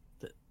viewer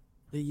that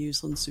they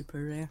use on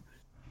Super Rare.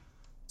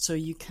 So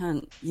you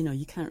can't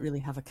really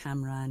have a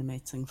camera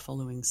animating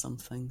following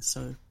something.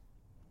 So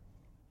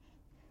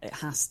it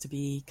has to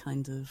be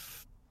kind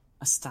of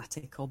a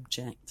static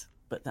object,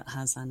 but that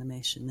has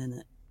animation in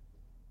it.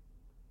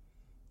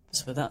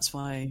 So that's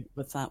why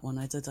with that one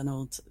I did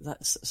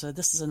so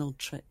this is an old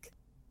trick.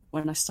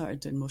 When I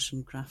started doing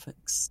motion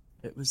graphics,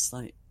 it was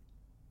like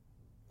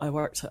I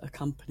worked at a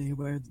company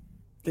where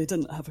they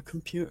didn't have a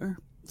computer.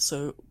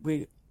 So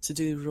to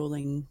do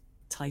rolling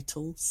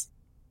titles,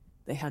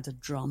 they had a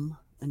drum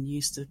and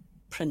used to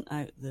print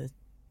out the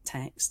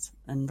text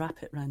and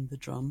wrap it around the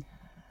drum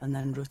and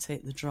then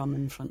rotate the drum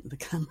in front of the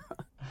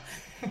camera.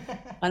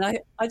 And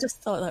I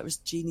just thought that was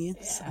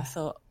genius. Yeah. I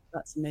thought,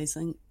 that's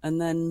amazing.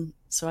 And then,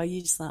 so I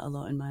use that a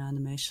lot in my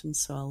animation.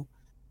 So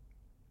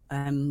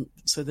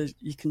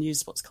you can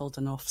use what's called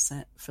an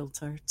offset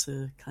filter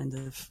to kind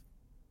of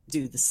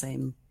do the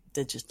same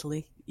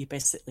digitally. You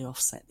basically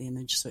offset the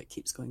image so it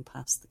keeps going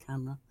past the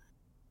camera.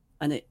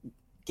 And it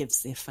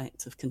gives the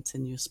effect of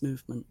continuous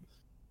movement.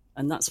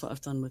 And that's what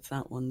I've done with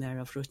that one there.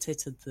 I've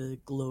rotated the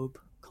globe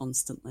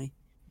constantly.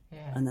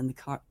 Yeah. And then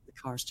the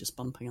car's just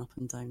bumping up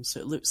and down. So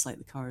it looks like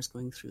the car is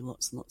going through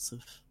lots and lots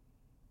of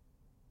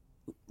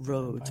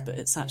road, but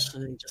it's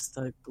actually just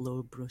a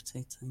globe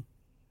rotating.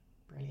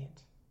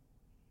 Brilliant.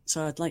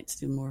 So I'd like to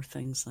do more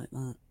things like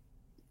that.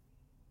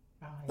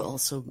 But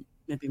also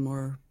maybe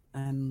more...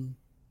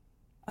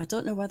 I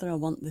don't know whether I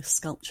want the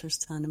sculptures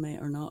to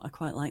animate or not. I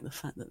quite like the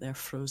fact that they're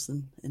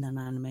frozen in an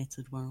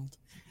animated world.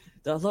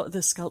 A lot of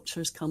the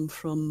sculptures come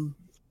from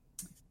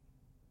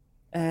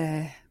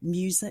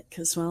music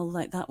as well.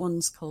 Like that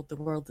one's called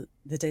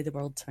The Day the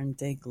World Turned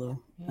Dayglow,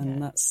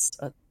 and that's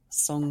a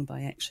song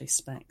by X-Ray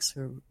Spex,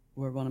 who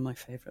were one of my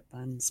favourite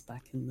bands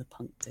back in the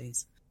punk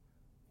days.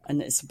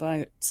 And it's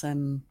about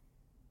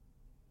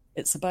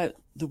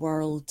the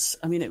world.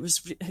 I mean, it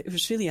was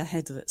really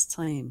ahead of its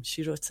time.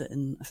 She wrote it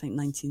in, I think,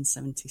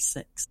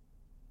 1976,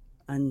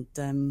 and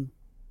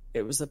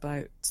it was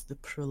about the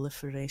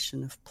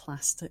proliferation of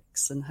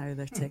plastics and how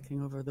they're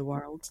taking over the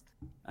world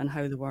and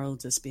how the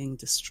world is being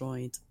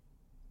destroyed.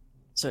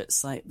 So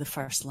it's like the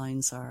first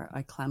lines are,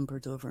 I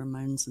clambered over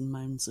mounds and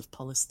mounds of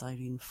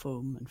polystyrene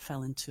foam and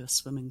fell into a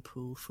swimming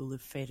pool full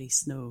of fairy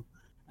snow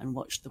and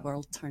watched the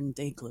world turn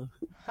dayglow.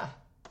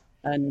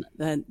 And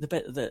then the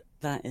bit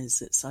that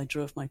is, it's I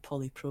drove my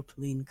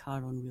polypropylene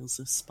car on wheels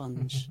of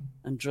sponge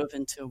and drove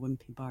into a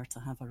wimpy bar to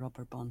have a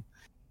rubber bun.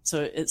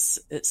 So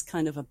it's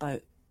kind of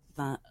about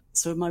that.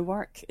 So my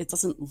work, it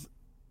doesn't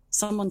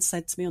someone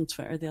said to me on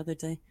Twitter the other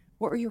day,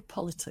 "What are your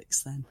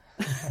politics then?"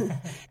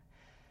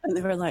 And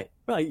they were like,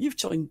 "Right, you've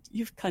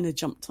kind of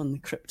jumped on the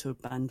crypto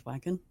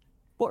bandwagon.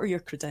 What are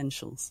your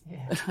credentials?"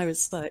 Yeah. And I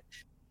was like,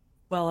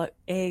 well,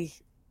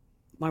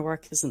 my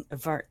work isn't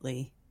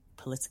overtly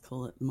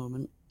political at the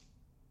moment,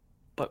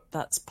 but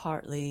that's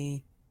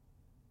partly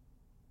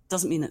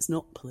doesn't mean it's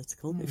not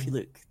political if you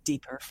look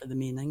deeper for the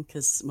meaning,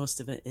 because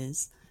most of it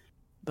is.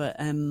 But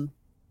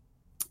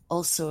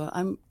also,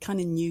 I'm kind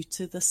of new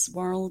to this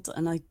world,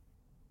 and I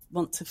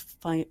want to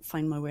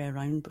find my way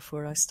around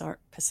before I start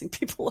pissing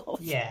people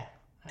off. Yeah,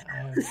 I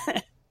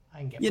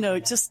can get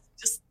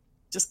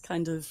just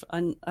kind of,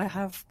 and I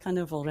have kind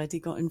of already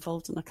got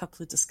involved in a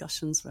couple of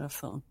discussions where I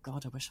thought, oh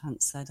God, I wish I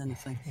hadn't said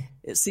anything.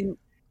 It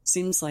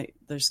seems like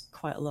there's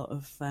quite a lot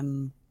of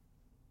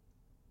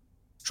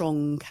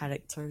strong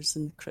characters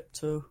in the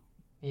crypto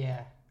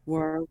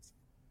world.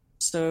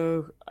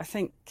 So I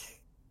think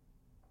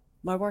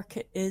my work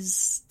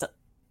is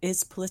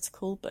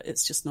political, but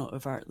it's just not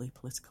overtly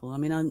political. I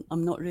mean,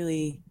 I'm not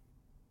really.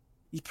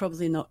 You're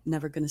probably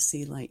never going to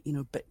see, like,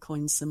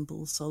 Bitcoin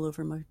symbols all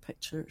over my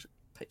pictures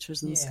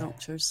and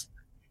sculptures.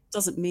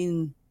 Doesn't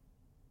mean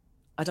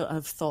I don't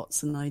have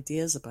thoughts and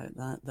ideas about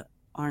that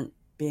aren't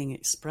being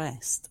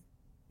expressed.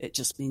 It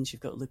just means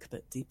you've got to look a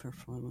bit deeper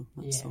for them.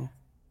 That's all.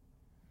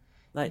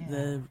 Like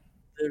the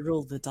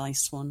roll the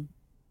dice one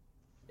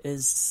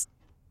is.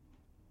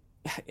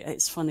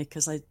 It's funny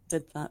because I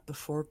did that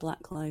before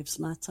Black Lives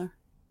Matter.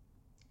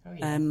 Oh,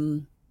 yeah.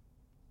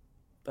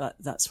 But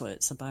that's what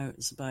it's about.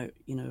 It's about,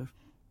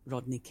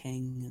 Rodney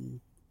King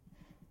and,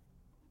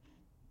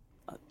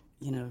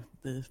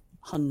 the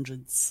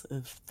hundreds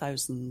of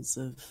thousands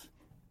of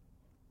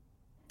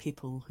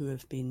people who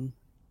have been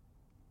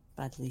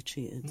badly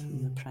treated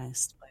and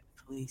oppressed by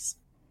the police,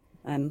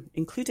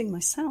 including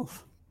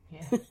myself.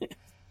 Yeah.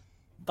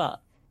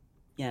 But,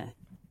 yeah,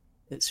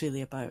 it's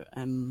really about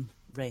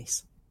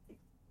race.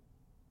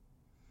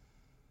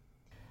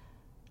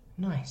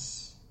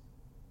 Nice.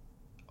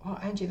 Well,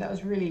 Angie, that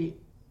was really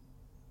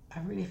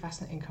a really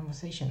fascinating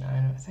conversation,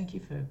 and thank you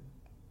for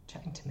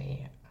chatting to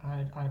me.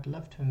 I'd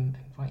love to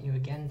invite you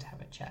again to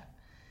have a chat.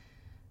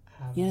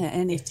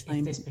 Anytime.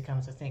 If this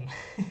becomes a thing.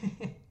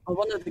 Well,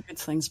 one of the good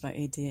things about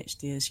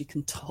ADHD is you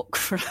can talk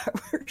for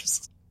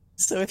hours.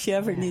 So if you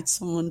ever need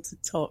someone to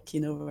talk,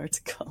 you know where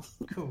to come.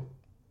 Cool.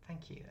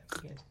 Thank you.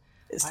 That's good.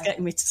 It's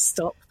getting me to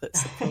stop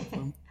that's the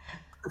problem.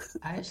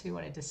 I actually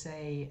wanted to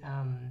say,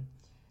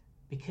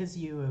 because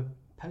you were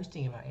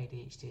posting about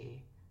ADHD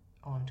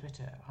on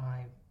Twitter,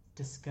 I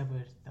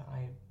discovered that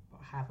I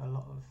have a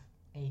lot of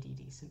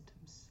ADD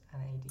symptoms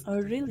and ADHD. Oh,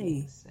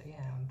 really? So yeah,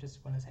 I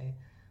just want to say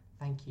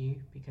thank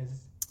you,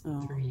 because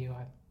through you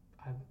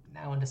I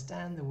now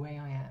understand the way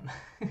I am.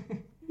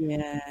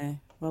 Yeah,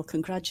 well,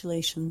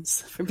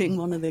 congratulations for being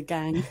one of the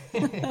gang.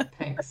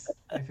 Thanks.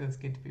 It feels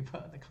good to be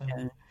part of the club.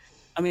 Yeah.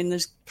 I mean,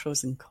 there's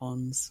pros and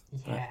cons.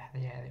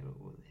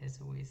 There's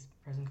always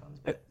pros and cons.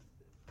 But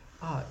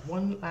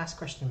one last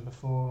question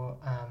before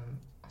I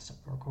stop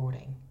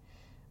recording.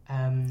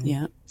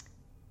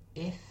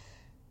 If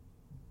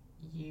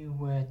you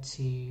were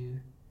to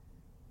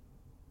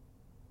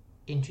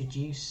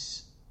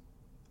introduce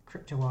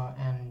crypto art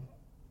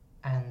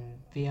and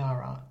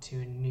VR art to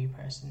a new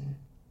person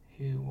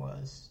who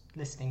was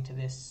listening to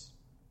this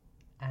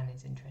and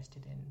is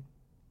interested in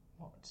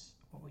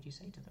what would you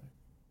say to them?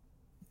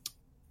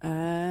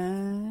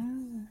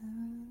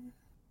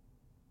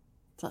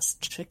 That's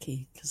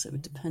tricky, because it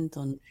would depend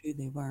on who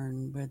they were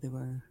and where they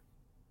were,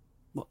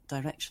 what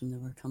direction they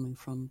were coming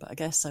from. But I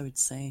guess I would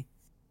say,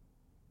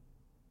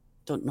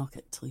 don't knock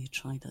it till you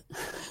tried it.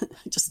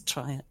 Just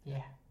try it.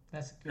 Yeah,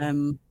 that's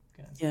good.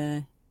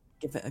 Yeah,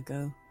 give it a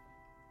go.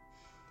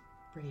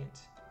 Brilliant.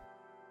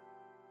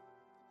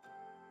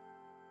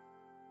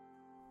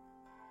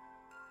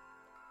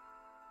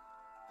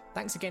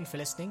 Thanks again for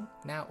listening,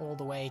 now all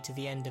the way to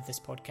the end of this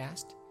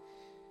podcast.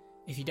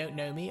 If you don't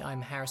know me,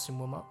 I'm Harrison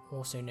Wilmot,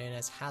 also known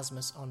as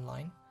Hasmus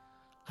Online.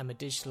 I'm a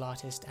digital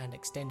artist and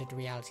extended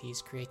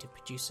realities creative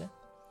producer.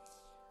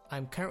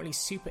 I'm currently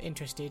super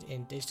interested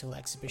in digital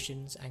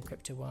exhibitions and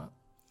crypto art.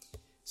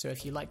 So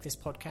if you like this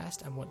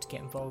podcast and want to get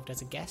involved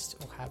as a guest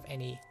or have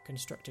any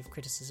constructive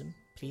criticism,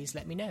 please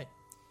let me know.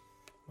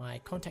 My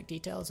contact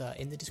details are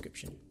in the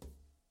description.